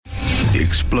The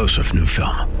explosive new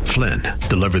film, Flynn,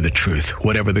 deliver the truth,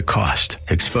 whatever the cost,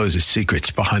 exposes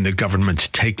secrets behind the government's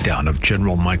takedown of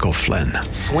General Michael Flynn.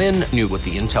 Flynn knew what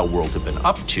the intel world had been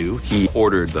up to. He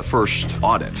ordered the first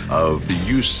audit of the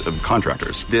use of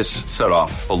contractors. This set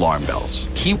off alarm bells.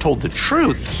 He told the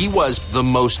truth. He was the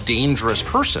most dangerous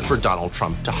person for Donald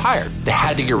Trump to hire. They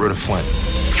had to get rid of Flynn.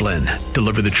 Flynn,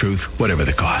 deliver the truth, whatever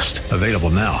the cost. Available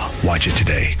now. Watch it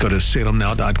today. Go to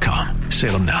salemnow.com.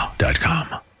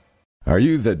 salemnow.com. Are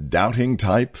you the doubting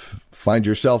type? Find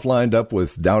yourself lined up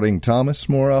with Doubting Thomas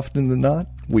more often than not?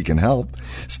 We can help.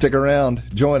 Stick around.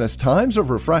 Join us. Times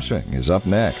of Refreshing is up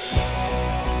next.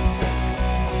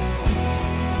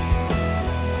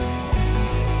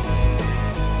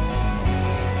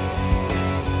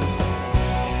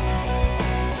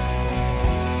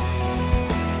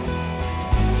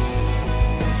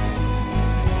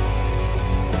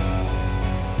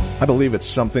 I believe it's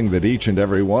something that each and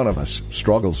every one of us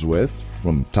struggles with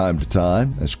from time to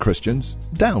time as Christians.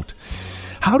 Doubt.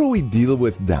 How do we deal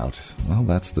with doubt? Well,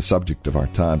 that's the subject of our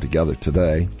time together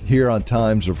today, here on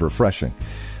Times of Refreshing.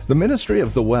 The Ministry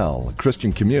of the Well, a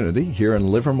Christian community here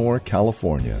in Livermore,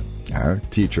 California. Our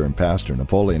teacher and pastor,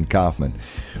 Napoleon Kaufman,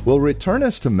 will return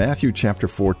us to Matthew chapter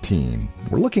 14.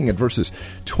 We're looking at verses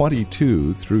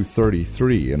 22 through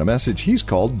 33 in a message he's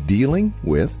called Dealing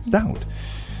with Doubt.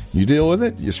 You deal with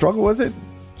it? You struggle with it?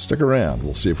 Stick around.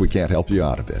 We'll see if we can't help you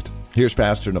out a bit. Here's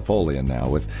Pastor Napoleon now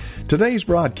with today's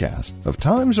broadcast of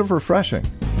Times of Refreshing.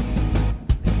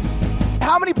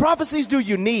 How many prophecies do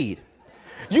you need?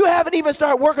 You haven't even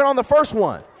started working on the first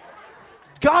one.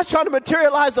 God's trying to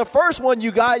materialize the first one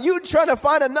you got. You're trying to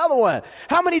find another one.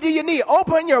 How many do you need?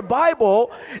 Open your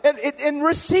Bible and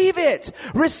receive it.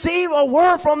 Receive a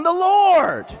word from the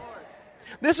Lord.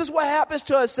 This is what happens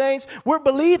to us, saints. We're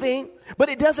believing, but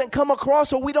it doesn't come across,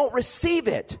 so we don't receive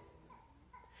it.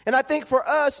 And I think for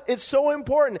us, it's so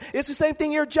important. It's the same thing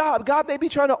in your job. God may be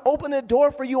trying to open a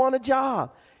door for you on a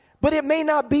job, but it may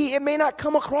not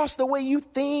come across the way you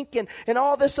think and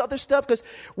all this other stuff, because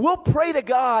we'll pray to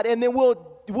God and then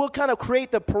we'll kind of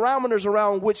create the parameters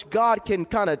around which God can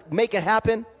kind of make it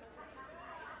happen.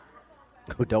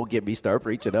 Oh, don't get me started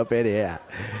preaching up in here.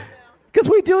 Because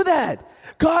we do that.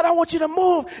 God, I want you to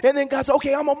move. And then God says,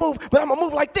 okay, I'm going to move, but I'm going to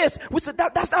move like this. We said,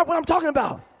 that's not what I'm talking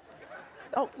about.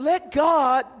 No, let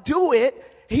God do it.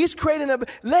 He's creating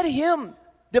let him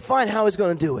define how he's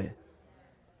going to do it.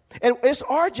 And it's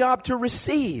our job to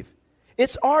receive.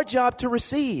 It's our job to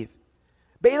receive.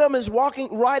 Balaam is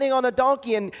riding on a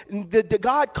donkey, and the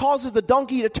God causes the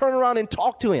donkey to turn around and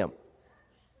talk to him.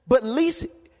 But at least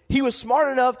he was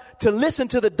smart enough to listen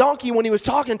to the donkey when he was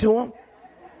talking to him.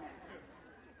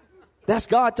 That's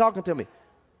God talking to me.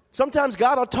 Sometimes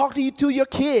God will talk to you through your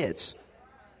kids.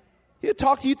 He'll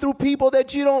talk to you through people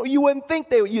that you wouldn't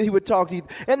think he would talk to you.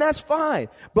 And that's fine.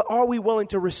 But are we willing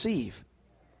to receive?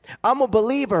 I'm a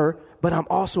believer, but I'm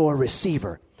also a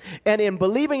receiver. And in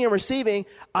believing and receiving,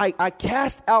 I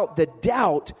cast out the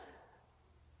doubt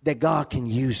that God can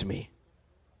use me.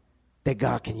 That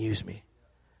God can use me.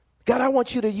 God, I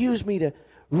want you to use me to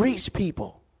reach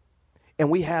people. And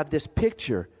we have this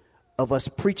picture of us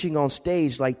preaching on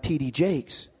stage like T.D.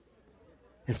 Jakes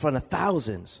in front of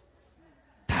thousands.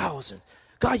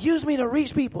 God, use me to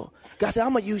reach people. God said,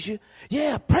 I'm going to use you.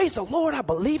 Yeah, praise the Lord. I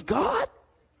believe God.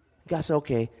 God said,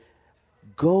 okay,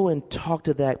 go and talk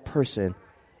to that person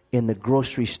in the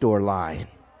grocery store line.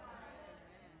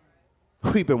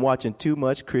 We've been watching too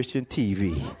much Christian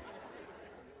TV.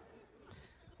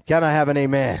 Can I have an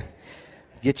amen?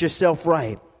 Get yourself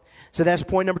right. So that's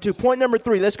point number 2. Point number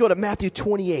 3, let's go to Matthew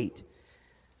 28.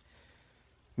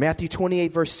 Matthew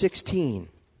 28, verse 16,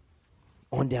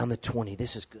 on down to 20.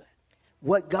 This is good.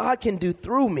 What God can do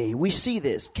through me, we see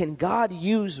this. Can God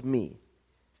use me?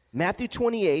 Matthew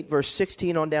 28, verse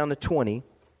 16 on down to 20.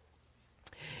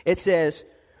 It says,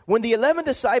 when the 11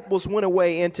 disciples went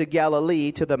away into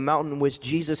Galilee to the mountain which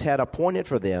Jesus had appointed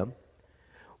for them,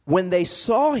 when they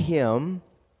saw him,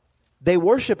 they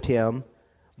worshiped him,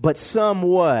 but some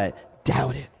what?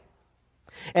 Doubted.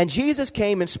 And Jesus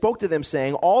came and spoke to them,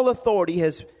 saying, all authority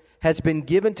has been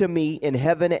given to me in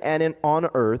heaven and on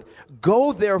earth.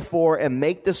 Go therefore and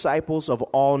make disciples of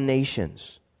all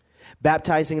nations,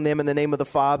 baptizing them in the name of the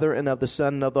Father and of the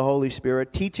Son and of the Holy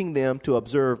Spirit, teaching them to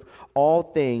observe all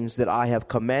things that I have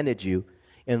commanded you.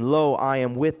 And lo, I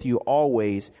am with you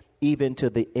always, even to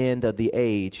the end of the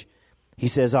age. He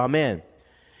says, amen.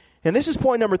 And this is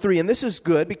point number 3, and this is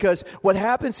good because what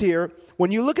happens here,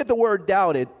 when you look at the word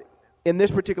doubted in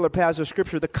this particular passage of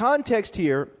Scripture, the context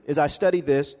here, as I studied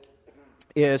this,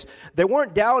 is they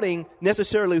weren't doubting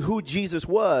necessarily who Jesus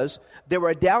was. They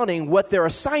were doubting what their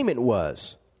assignment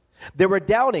was. They were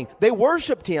doubting. They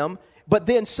worshiped him, but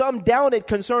then some doubted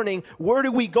concerning, where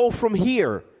do we go from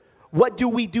here? What do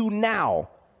we do now?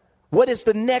 What is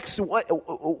the next,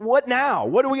 what now?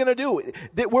 What are we going to do?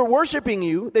 We're worshiping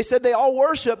you. They said they all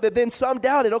worship, but then some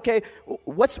doubted. Okay,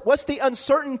 what's the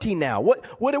uncertainty now?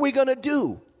 What are we going to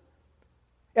do?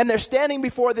 And they're standing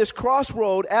before this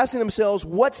crossroad asking themselves,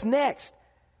 what's next?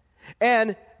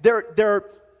 And they're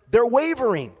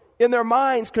wavering in their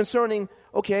minds concerning,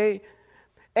 okay.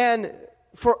 And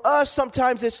for us,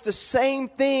 sometimes it's the same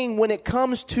thing when it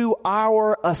comes to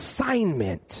our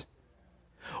assignment.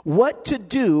 What to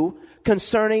do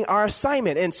concerning our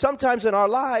assignment. And sometimes in our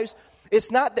lives,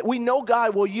 it's not that we know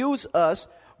God will use us,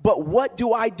 but what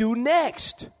do I do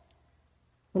next?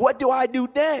 What do I do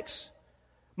next?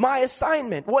 My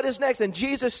assignment. What is next? And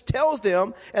Jesus tells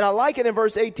them, and I like it in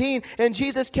verse 18, and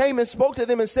Jesus came and spoke to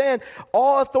them and said,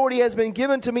 all authority has been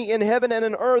given to me in heaven and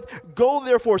in earth. Go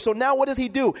therefore. So now what does he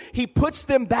do? He puts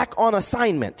them back on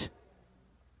assignment.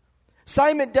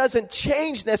 Assignment doesn't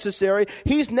change necessarily.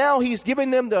 He's giving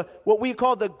them what we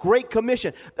call the Great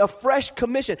Commission, a fresh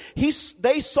commission.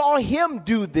 They saw him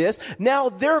do this. Now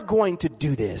they're going to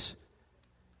do this.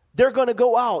 They're going to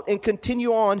go out and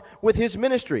continue on with his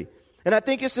ministry. And I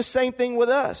think it's the same thing with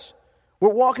us. We're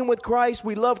walking with Christ.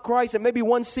 We love Christ. And maybe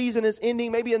one season is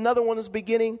ending. Maybe another one is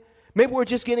beginning. Maybe we're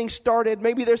just getting started.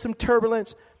 Maybe there's some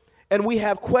turbulence. And we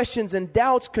have questions and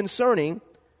doubts concerning,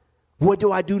 what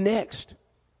do I do next?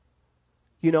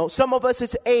 You know, some of us,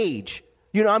 it's age.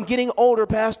 You know, I'm getting older,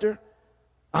 Pastor.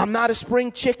 I'm not a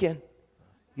spring chicken.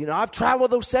 You know, I've traveled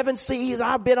those 7 seas.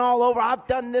 I've been all over. I've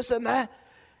done this and that.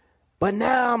 But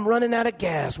now I'm running out of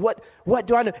gas. What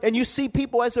do I do? And you see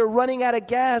people as they're running out of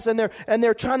gas and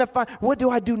they're trying to find, what do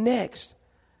I do next?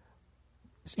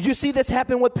 You see this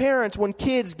happen with parents when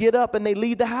kids get up and they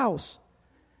leave the house.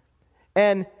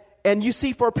 And you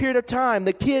see for a period of time,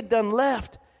 the kid done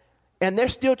left and they're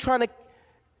still trying to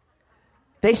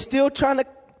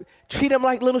treat them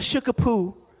like little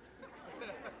shookapoo.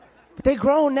 But they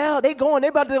grown now. They're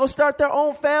about to go start their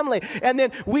own family. And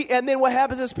then what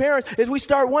happens as parents is we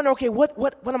start wondering, okay,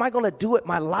 what am I going to do with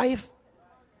my life?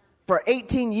 For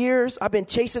 18 years, I've been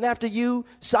chasing after you,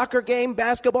 soccer game,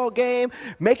 basketball game,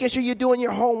 making sure you're doing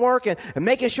your homework and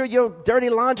making sure your dirty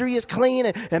laundry is clean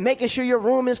and making sure your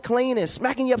room is clean and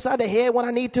smacking you upside the head when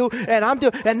I need to.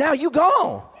 And now you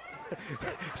gone.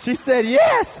 She said,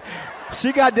 yes.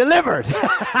 She got delivered.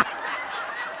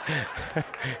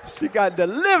 She got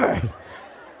delivered.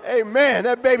 Amen.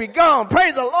 That baby gone.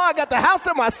 Praise the Lord. I got the house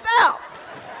to myself.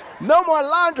 No more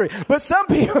laundry. But some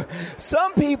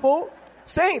people,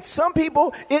 saints, some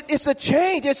people, it's a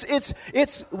change.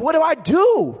 It's what do I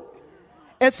do?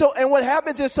 And what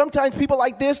happens is sometimes people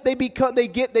like this,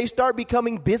 they start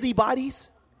becoming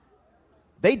busybodies.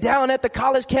 They down at the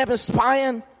college campus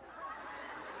spying.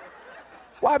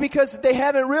 Why? Because they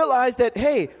haven't realized that,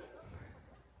 hey,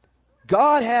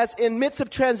 God has, in midst of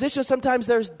transition, sometimes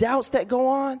there's doubts that go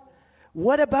on.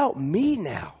 What about me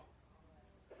now?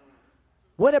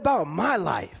 What about my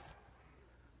life?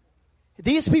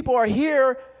 These people are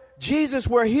here. Jesus,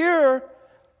 we're here.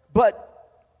 But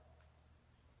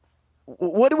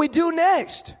what do we do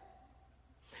next?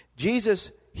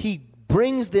 Jesus, he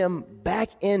brings them back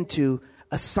into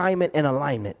assignment and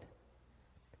alignment.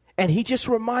 And he just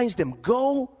reminds them,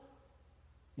 go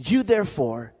you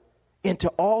therefore into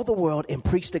all the world and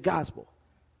preach the gospel.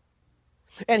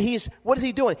 And what is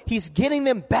he doing? He's getting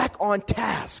them back on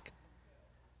task.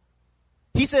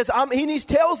 He says, he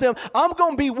tells them, I'm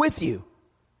going to be with you.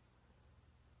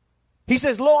 He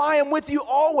says, lo, I am with you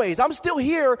always. I'm still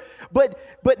here, but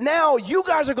now you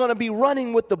guys are going to be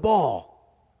running with the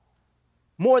ball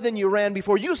more than you ran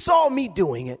before. You saw me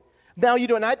doing it. Now you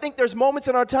do. And I think there's moments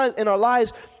in our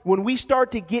lives when we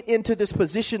start to get into this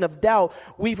position of doubt.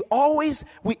 We always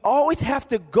have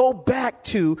to go back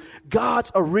to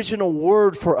God's original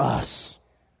word for us.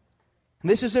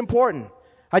 And this is important.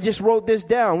 I just wrote this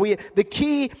down. The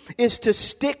key is to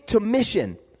stick to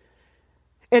mission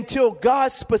until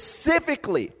God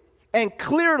specifically and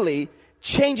clearly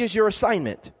changes your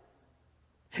assignment.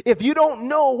 If you don't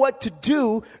know what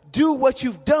to do what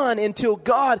you've done until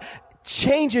God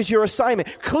changes your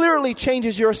assignment, clearly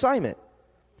changes your assignment.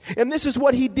 And this is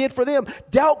what he did for them.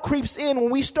 Doubt creeps in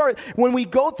when we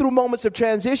go through moments of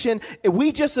transition.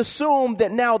 We just assume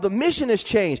that now the mission has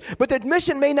changed, but the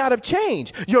mission may not have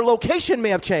changed. Your location may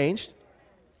have changed.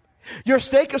 Your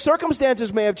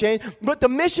circumstances may have changed, but the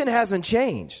mission hasn't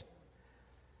changed.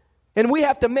 And we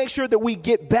have to make sure that we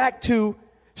get back to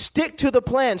Stick to the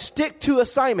plan. Stick to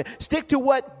assignment. Stick to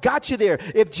what got you there.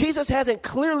 If Jesus hasn't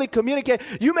clearly communicated,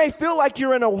 you may feel like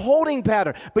you're in a holding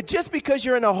pattern. But just because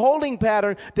you're in a holding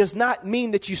pattern does not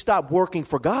mean that you stop working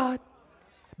for God.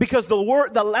 Because the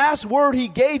last word he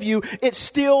gave you, it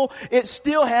still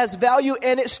has value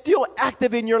and it's still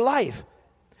active in your life.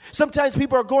 Sometimes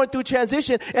people are going through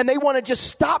transition and they want to just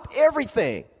stop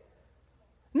everything.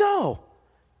 No.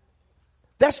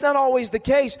 That's not always the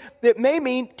case. It may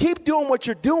mean keep doing what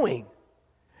you're doing.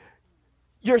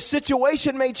 Your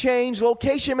situation may change,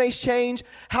 location may change,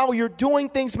 how you're doing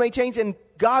things may change, and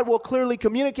God will clearly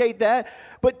communicate that.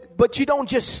 But you don't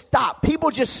just stop.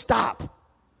 People just stop.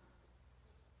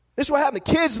 This is what happens.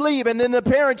 The kids leave, and then the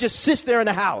parent just sits there in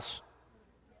the house.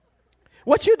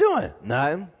 What you doing?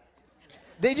 Nothing.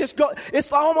 They just go.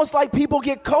 It's almost like people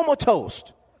get comatose.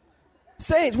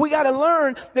 Saints, we got to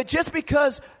learn that just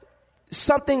because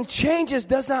something changes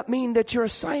does not mean that your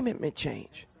assignment may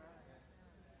change.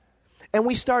 And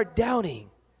we start doubting,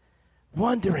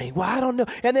 wondering, well, I don't know.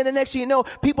 And then the next thing you know,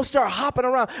 people start hopping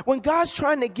around. When God's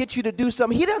trying to get you to do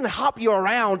something, he doesn't hop you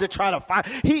around to try to find.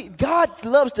 God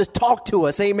loves to talk to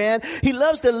us, amen? He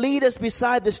loves to lead us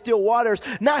beside the still waters,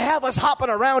 not have us hopping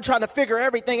around trying to figure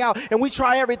everything out, and we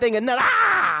try everything, and then,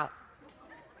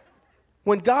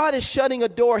 When God is shutting a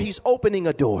door, he's opening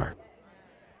a door.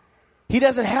 He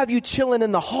doesn't have you chilling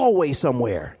in the hallway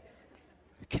somewhere.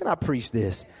 Can I preach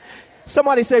this?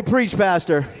 Somebody say, preach,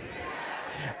 Pastor.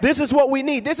 This is what we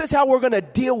need. This is how we're going to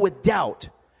deal with doubt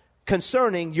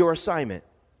concerning your assignment.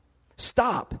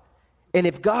 Stop. And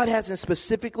if God hasn't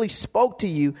specifically spoke to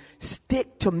you,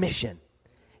 stick to mission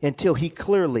until he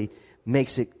clearly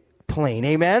makes it plain.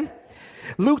 Amen?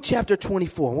 Luke chapter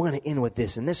 24. We're going to end with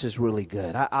this, and this is really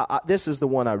good. This is the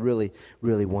one I really,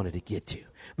 really wanted to get to.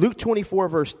 Luke 24,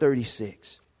 verse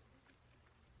 36.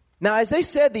 Now, as they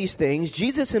said these things,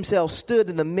 Jesus himself stood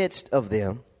in the midst of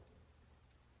them.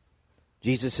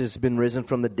 Jesus has been risen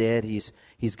from the dead. He's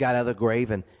got out of the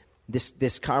grave, and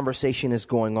this conversation is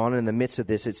going on. And in the midst of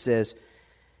this, it says,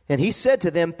 and he said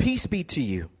to them, peace be to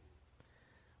you.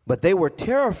 But they were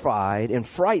terrified and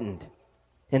frightened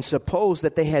and supposed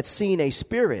that they had seen a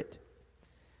spirit.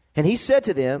 And he said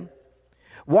to them,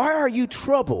 why are you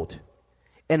troubled?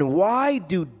 And why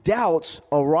do doubts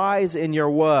arise in your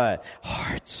what?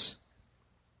 Hearts.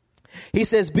 He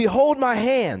says, behold my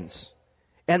hands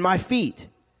and my feet,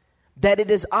 that it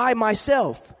is I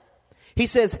myself. He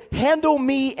says, handle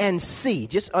me and see.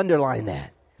 Just underline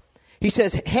that. He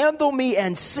says, handle me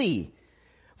and see.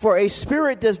 For a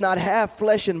spirit does not have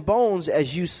flesh and bones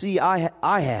as you see I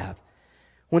have.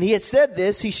 When he had said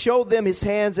this, he showed them his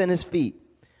hands and his feet.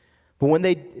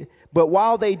 But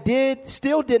while they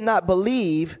still did not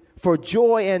believe for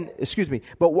joy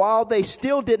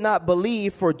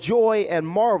and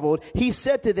marveled, he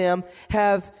said to them,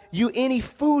 have you any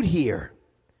food here?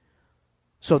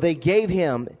 So they gave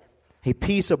him a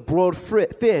piece of broiled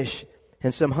fish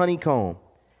and some honeycomb,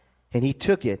 and he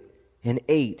took it and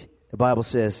ate, the Bible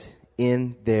says,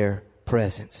 in their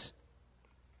presence.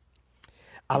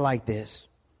 I like this.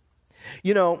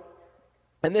 You know,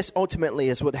 and this ultimately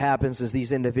is what happens as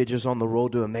these individuals on the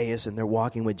road to Emmaus, and they're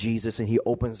walking with Jesus, and he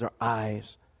opens their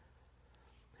eyes.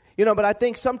 You know, but I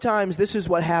think sometimes this is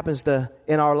what happens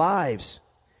in our lives.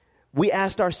 We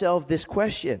asked ourselves this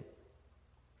question.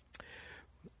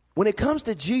 When it comes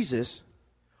to Jesus,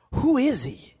 who is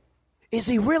he? Is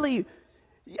he really,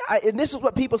 and this is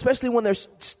what people, especially when they're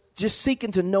just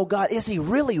seeking to know God, is he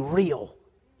really real?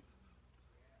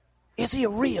 Is he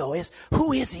real?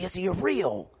 Who is he? Is he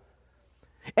real?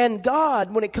 And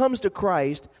God, when it comes to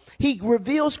Christ, he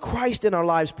reveals Christ in our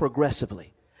lives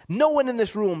progressively. No one in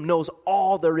this room knows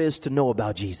all there is to know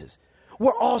about Jesus.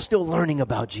 We're all still learning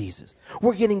about Jesus.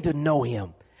 We're getting to know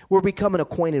him. We're becoming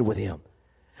acquainted with him.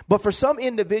 But for some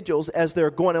individuals, as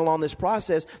they're going along this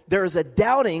process, there is a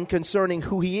doubting concerning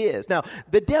who he is. Now,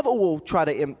 the devil will try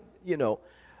to,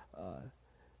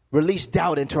 release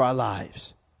doubt into our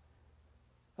lives.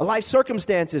 Life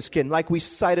circumstances can, like we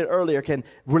cited earlier, can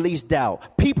release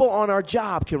doubt. People on our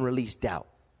job can release doubt.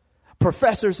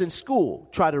 Professors in school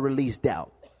try to release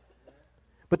doubt.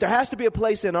 But there has to be a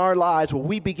place in our lives where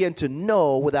we begin to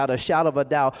know without a shadow of a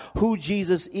doubt who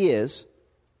Jesus is.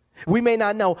 We may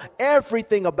not know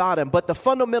everything about him, but the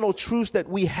fundamental truths that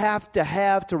we have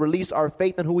to release our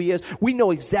faith in who he is, we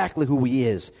know exactly who he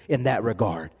is in that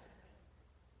regard.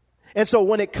 And so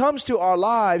when it comes to our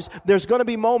lives, there's going to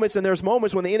be moments, and there's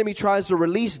moments when the enemy tries to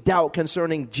release doubt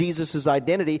concerning Jesus'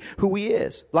 identity, who he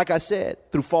is. Like I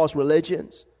said, through false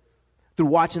religions, through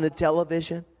watching the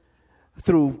television,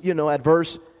 through,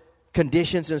 adverse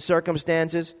conditions and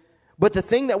circumstances. But the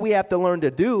thing that we have to learn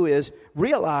to do is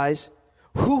realize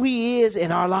who he is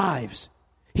in our lives.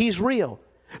 He's real.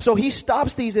 So he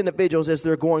stops these individuals as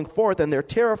they're going forth, and they're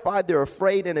terrified, they're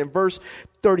afraid. And in verse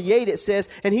 38 it says,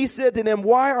 and he said to them,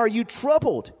 why are you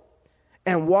troubled?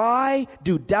 And why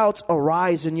do doubts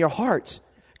arise in your hearts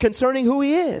concerning who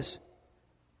he is?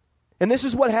 And this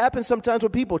is what happens sometimes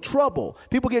with people, trouble.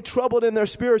 People get troubled in their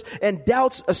spirits, and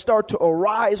doubts start to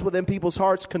arise within people's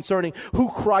hearts concerning who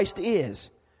Christ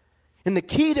is. And the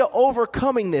key to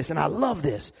overcoming this, and I love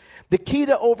this, the key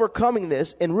to overcoming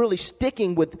this and really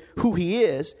sticking with who he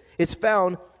is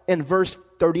found in verse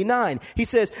 39. He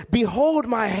says, behold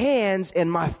my hands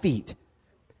and my feet.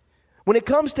 When it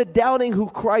comes to doubting who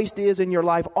Christ is in your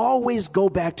life, always go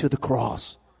back to the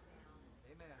cross.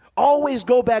 Always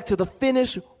go back to the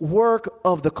finished work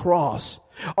of the cross.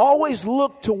 Always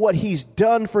look to what he's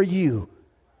done for you.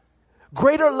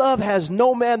 Greater love has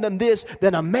no man than this,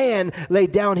 than a man lay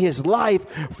down his life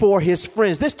for his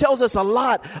friends. This tells us a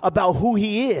lot about who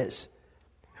he is.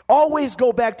 Always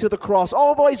go back to the cross.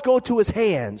 Always go to his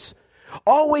hands.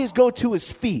 Always go to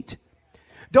his feet.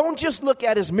 Don't just look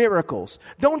at his miracles.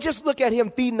 Don't just look at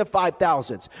him feeding the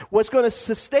 5,000s. What's going to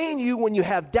sustain you when you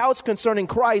have doubts concerning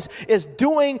Christ is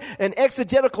doing an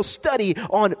exegetical study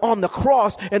on the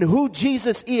cross and who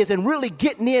Jesus is, and really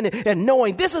getting in and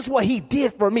knowing this is what he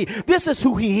did for me. This is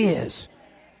who he is.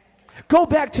 Go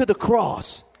back to the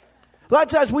cross. A lot of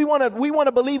times we want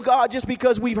to believe God just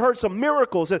because we've heard some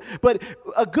miracles. But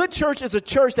a good church is a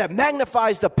church that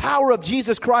magnifies the power of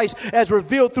Jesus Christ as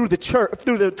revealed through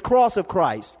the cross of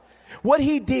Christ. What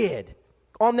he did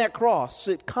on that cross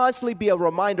should constantly be a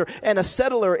reminder and a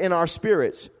settler in our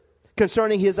spirits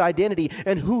concerning his identity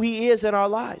and who he is in our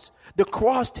lives. The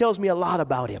cross tells me a lot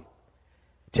about him.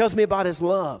 It tells me about his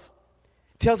love.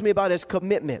 It tells me about his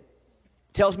commitment.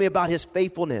 It tells me about his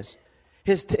faithfulness.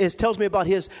 It tells me about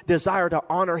his desire to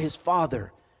honor his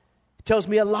Father. It tells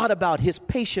me a lot about his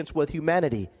patience with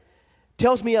humanity. It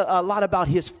tells me a lot about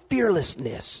his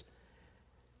fearlessness.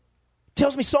 It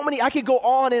tells me so many, I could go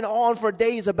on and on for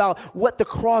days about what the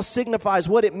cross signifies,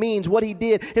 what it means, what he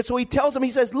did. And so he tells them,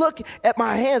 he says, look at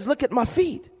my hands, look at my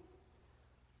feet.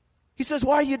 He says,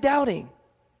 why are you doubting?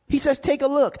 He says, take a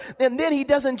look. And then he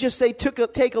doesn't just say,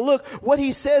 take a look. What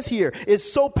he says here is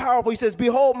so powerful. He says,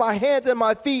 behold my hands and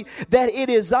my feet, that it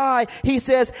is I. He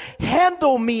says,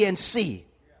 handle me and see.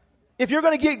 If you're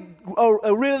going to get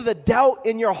rid of the doubt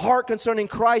in your heart concerning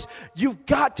Christ, you've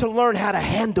got to learn how to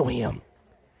handle him.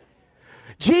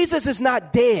 Jesus is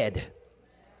not dead.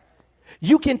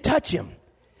 You can touch him.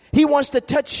 He wants to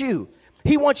touch you.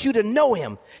 He wants you to know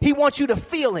him. He wants you to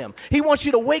feel him. He wants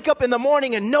you to wake up in the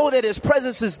morning and know that his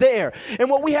presence is there. And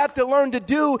what we have to learn to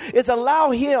do is allow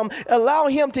him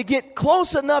to get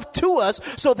close enough to us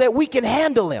so that we can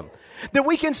handle him. That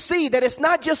we can see that it's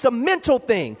not just a mental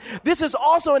thing. This is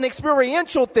also an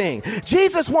experiential thing.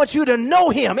 Jesus wants you to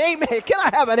know him. Amen. Can I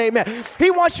have an amen?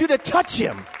 He wants you to touch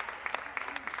him.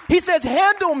 He says,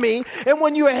 handle me. And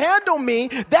when you handle me,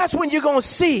 that's when you're going to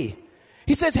see.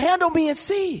 He says, handle me and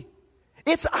see.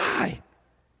 It's I.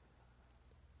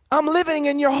 I'm living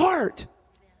in your heart.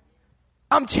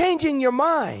 I'm changing your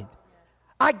mind.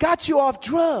 I got you off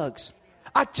drugs.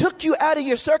 I took you out of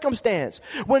your circumstance.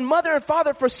 When mother and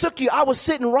father forsook you, I was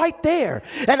sitting right there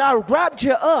and I grabbed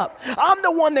you up. I'm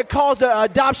the one that caused the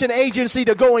adoption agency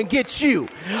to go and get you.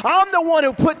 I'm the one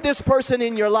who put this person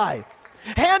in your life.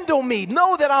 Handle me.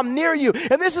 Know that I'm near you.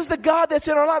 And this is the God that's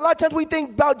in our life. A lot of times we think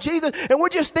about Jesus and we're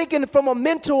just thinking from a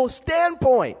mental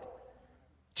standpoint.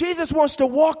 Jesus wants to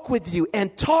walk with you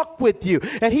and talk with you,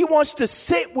 and he wants to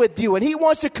sit with you, and he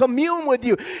wants to commune with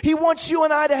you. He wants you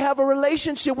and I to have a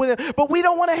relationship with him, but we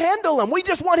don't want to handle him. We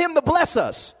just want him to bless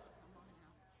us.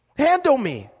 Handle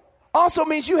me also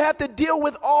means you have to deal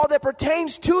with all that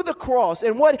pertains to the cross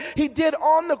and what he did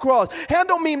on the cross.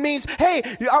 Handle me means, hey,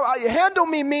 you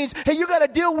got to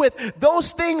deal with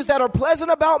those things that are pleasant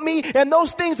about me and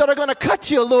those things that are going to cut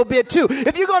you a little bit too.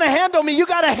 If you're going to handle me, you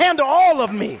got to handle all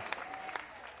of me.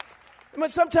 But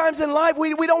sometimes in life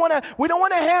we don't want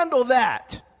to handle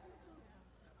that.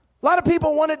 A lot of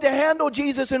people wanted to handle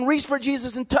Jesus and reach for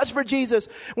Jesus and touch for Jesus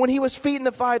when he was feeding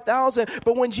the 5,000.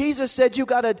 But when Jesus said you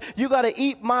gotta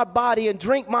eat my body and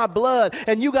drink my blood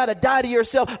and you gotta die to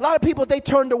yourself, a lot of people, they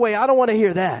turned away. I don't want to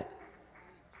hear that.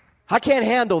 I can't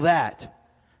handle that.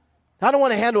 I don't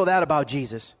want to handle that about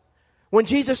Jesus. When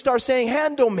Jesus starts saying,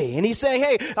 handle me, and he's saying,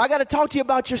 hey, I got to talk to you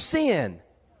about your sin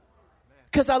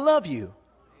because I love you.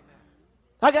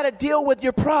 I got to deal with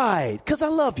your pride because I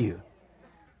love you.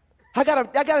 I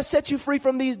got to set you free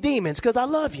from these demons because I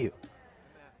love you.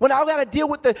 When I got to deal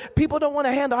with the people don't want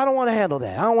to handle, I don't want to handle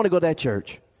that. I don't want to go to that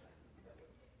church.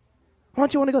 Why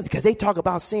don't you want to go? Because they talk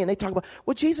about sin. They talk about,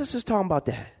 well, Jesus is talking about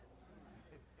that.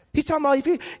 He's talking about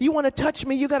if you want to touch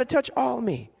me, you got to touch all of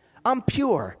me. I'm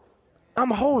pure. I'm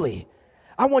holy.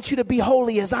 I want you to be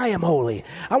holy as I am holy.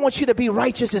 I want you to be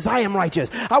righteous as I am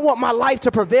righteous. I want my life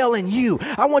to prevail in you.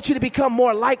 I want you to become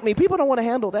more like me. People don't want to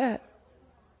handle that.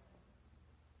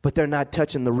 But they're not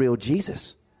touching the real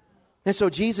Jesus. And so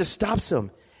Jesus stops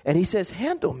them and he says,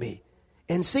 handle me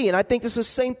and see. And I think this is the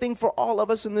same thing for all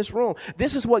of us in this room.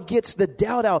 This is what gets the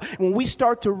doubt out. When we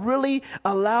start to really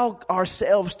allow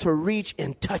ourselves to reach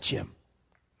and touch him.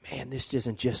 Man, this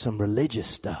isn't just some religious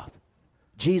stuff.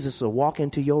 Jesus will walk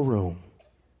into your room.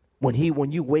 When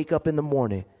you wake up in the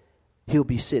morning, he'll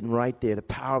be sitting right there. The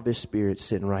power of his Spirit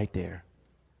sitting right there.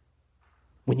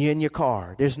 When you're in your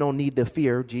car, there's no need to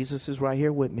fear. Jesus is right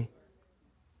here with me.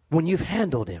 When you've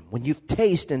handled him, when you've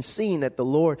tasted and seen that the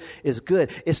Lord is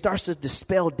good, it starts to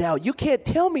dispel doubt. You can't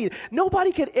tell me,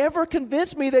 nobody could ever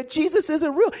convince me that Jesus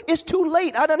isn't real. It's too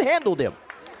late. I done handled him.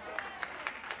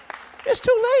 It's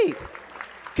too late.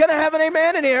 Can I have an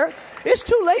amen in here? It's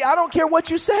too late. I don't care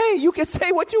what you say. You can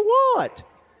say what you want.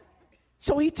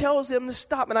 So he tells them to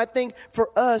stop. And I think for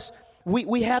us,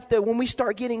 we have to, when we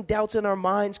start getting doubts in our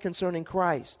minds concerning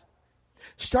Christ,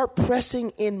 start pressing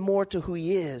in more to who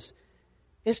he is.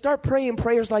 And start praying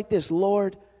prayers like this.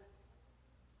 Lord,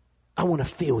 I want to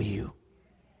feel you.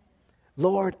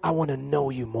 Lord, I want to know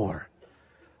you more.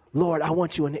 Lord, I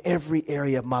want you in every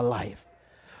area of my life.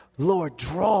 Lord,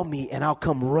 draw me and I'll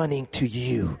come running to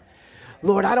you.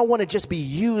 Lord, I don't want to just be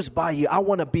used by you. I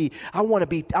want to be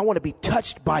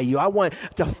touched by you. I want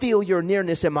to feel your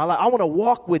nearness in my life. I want to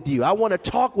walk with you. I want to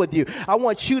talk with you. I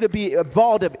want you to be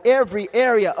involved in every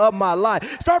area of my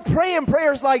life. Start praying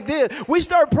prayers like this. We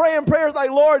start praying prayers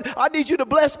like, Lord, I need you to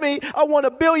bless me. I want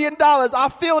 $1 billion. I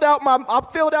filled out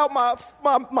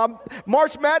my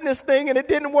March Madness thing and it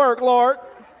didn't work, Lord.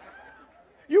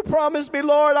 You promised me,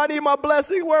 Lord, I need my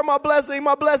blessing. Where my blessing,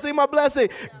 my blessing, my blessing?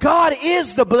 God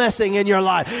is the blessing in your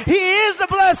life. He is the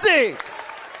blessing.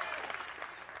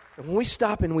 And when we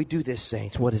stop and we do this,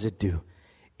 saints, what does it do?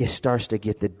 It starts to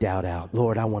get the doubt out.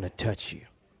 Lord, I want to touch you.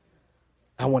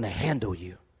 I want to handle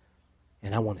you.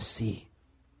 And I want to see.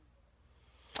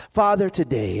 Father,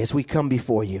 today, as we come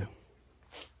before you,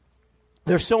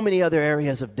 there's so many other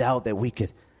areas of doubt that we can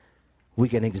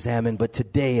examine. But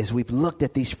today, as we've looked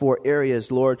at these 4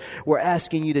 areas, Lord, we're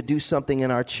asking you to do something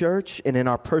in our church and in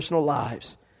our personal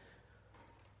lives,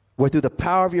 where through the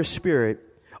power of your Spirit,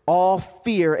 all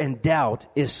fear and doubt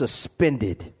is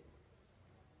suspended.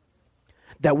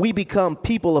 That we become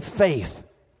people of faith,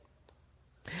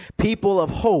 people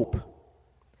of hope,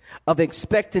 of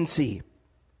expectancy.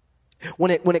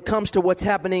 When it comes to what's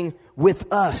happening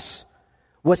with us,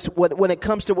 when it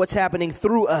comes to what's happening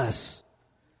through us,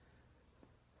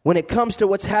 when it comes to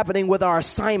what's happening with our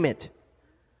assignment,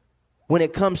 when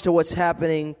it comes to what's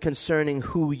happening concerning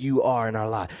who you are in our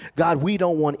life. God, we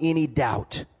don't want any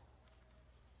doubt.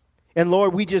 And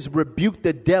Lord, we just rebuke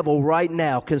the devil right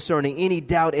now concerning any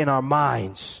doubt in our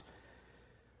minds.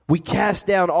 We cast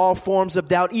down all forms of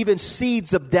doubt, even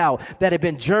seeds of doubt that have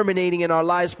been germinating in our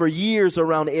lives for years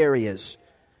around areas.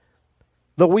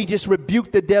 Lord, we just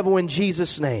rebuke the devil in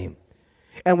Jesus' name.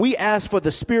 And we ask for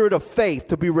the spirit of faith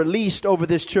to be released over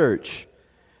this church.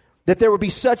 That there would be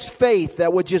such faith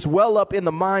that would just well up in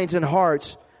the minds and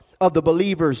hearts of the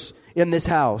believers in this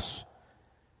house.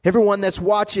 Everyone that's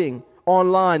watching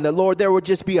online, that Lord, there would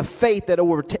just be a faith that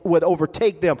would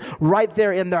overtake them right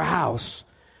there in their house.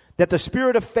 That the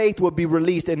spirit of faith would be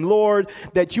released. And Lord,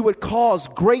 that you would cause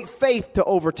great faith to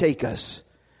overtake us.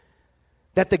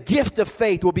 That the gift of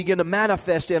faith will begin to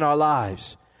manifest in our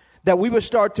lives. That we would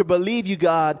start to believe you,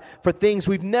 God, for things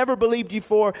we've never believed you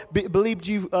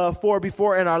for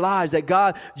before in our lives. That,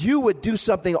 God, you would do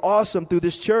something awesome through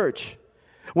this church.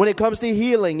 When it comes to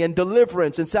healing and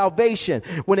deliverance and salvation,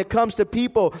 when it comes to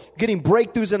people getting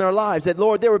breakthroughs in their lives, that,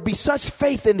 Lord, there would be such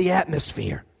faith in the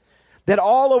atmosphere. That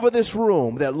all over this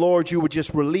room, that, Lord, you would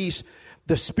just release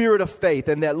the spirit of faith.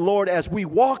 And that, Lord, as we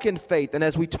walk in faith and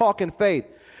as we talk in faith,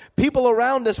 people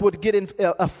around us would get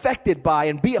affected by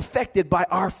and be affected by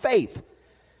our faith.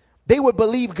 They would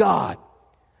believe God.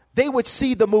 They would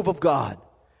see the move of God.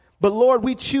 But Lord,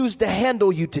 we choose to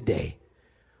handle you today.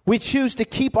 We choose to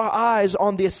keep our eyes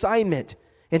on the assignment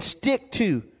and stick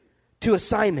to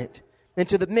assignment and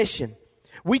to the mission.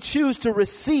 We choose to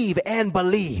receive and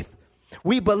believe.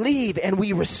 We believe and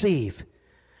we receive.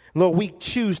 Lord, we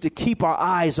choose to keep our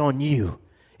eyes on you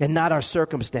and not our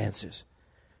circumstances.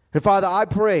 And Father, I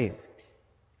pray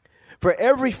for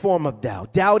every form of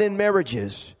doubt, doubt in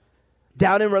marriages,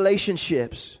 doubt in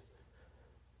relationships,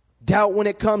 doubt when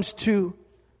it comes to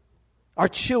our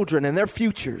children and their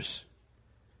futures.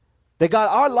 That God,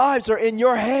 our lives are in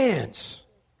your hands.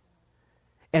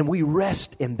 And we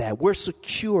rest in that. We're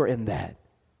secure in that.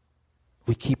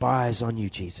 We keep our eyes on you,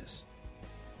 Jesus.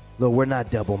 Lord, we're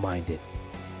not double-minded.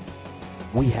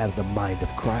 We have the mind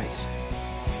of Christ.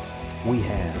 We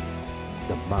have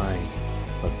the mind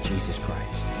of Jesus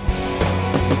Christ.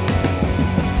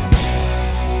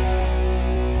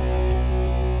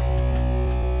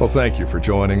 Well, thank you for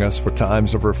joining us for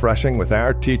Times of Refreshing with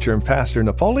our teacher and pastor,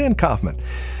 Napoleon Kaufman.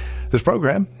 This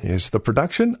program is the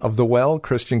production of the Well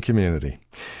Christian Community.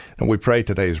 And we pray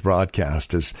today's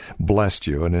broadcast has blessed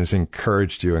you and has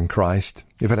encouraged you in Christ.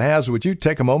 If it has, would you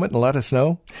take a moment and let us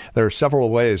know? There are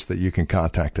several ways that you can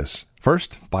contact us.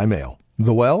 First, by mail.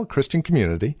 The Well Christian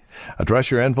Community.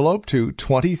 Address your envelope to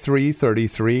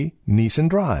 2333 Neeson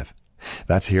Drive.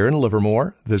 That's here in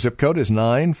Livermore. The zip code is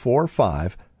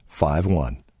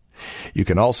 94551. You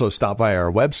can also stop by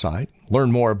our website,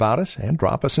 learn more about us, and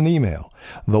drop us an email.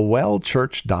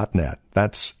 thewellchurch.net.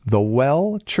 That's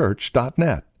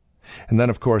thewellchurch.net. And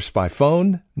then, of course, by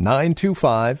phone,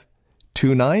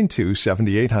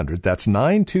 925-292-7800. That's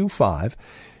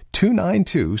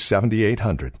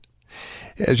 925-292-7800.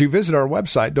 As you visit our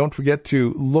website, don't forget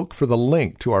to look for the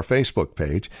link to our Facebook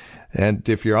page. And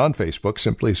if you're on Facebook,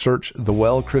 simply search The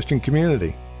Well Christian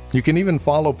Community. You can even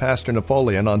follow Pastor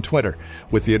Napoleon on Twitter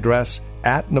with the address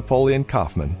 @Napoleon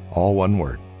Kaufman, all one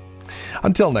word.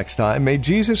 Until next time, may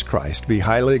Jesus Christ be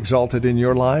highly exalted in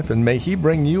your life, and may He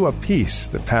bring you a peace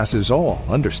that passes all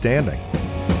understanding.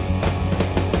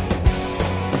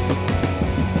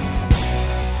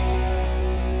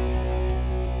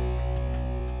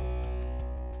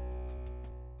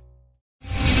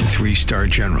 Three-star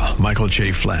General Michael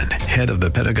J. Flynn, head of the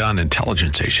Pentagon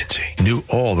Intelligence Agency, knew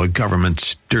all the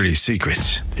government's dirty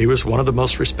secrets. He was one of the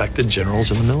most respected generals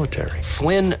in the military.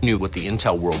 Flynn knew what the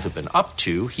intel world had been up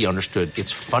to. He understood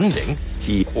its funding.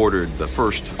 He ordered the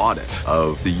first audit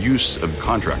of the use of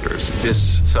contractors.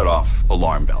 This set off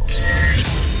alarm bells.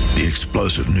 The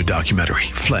explosive new documentary,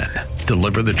 Flynn,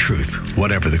 Deliver the Truth,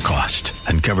 Whatever the Cost,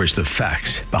 uncovers the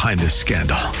facts behind this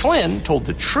scandal. Flynn told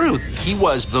the truth. He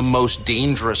was the most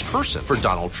dangerous person for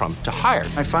Donald Trump to hire.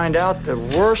 I find out the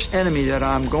worst enemy that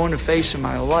I'm going to face in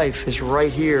my life is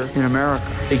right here in America.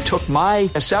 They took my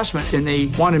assessment and they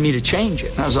wanted me to change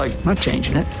it. And I was like, I'm not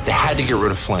changing it. They had to get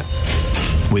rid of Flynn.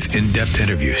 With in-depth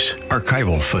interviews,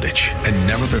 archival footage, and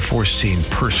never-before-seen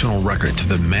personal records of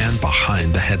the man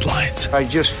behind the headlines. I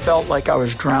just felt like I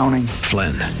was drowning.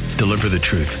 Flynn, Deliver the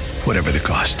Truth, Whatever the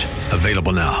Cost.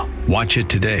 Available now. Watch it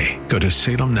today. Go to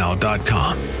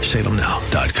salemnow.com.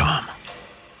 salemnow.com.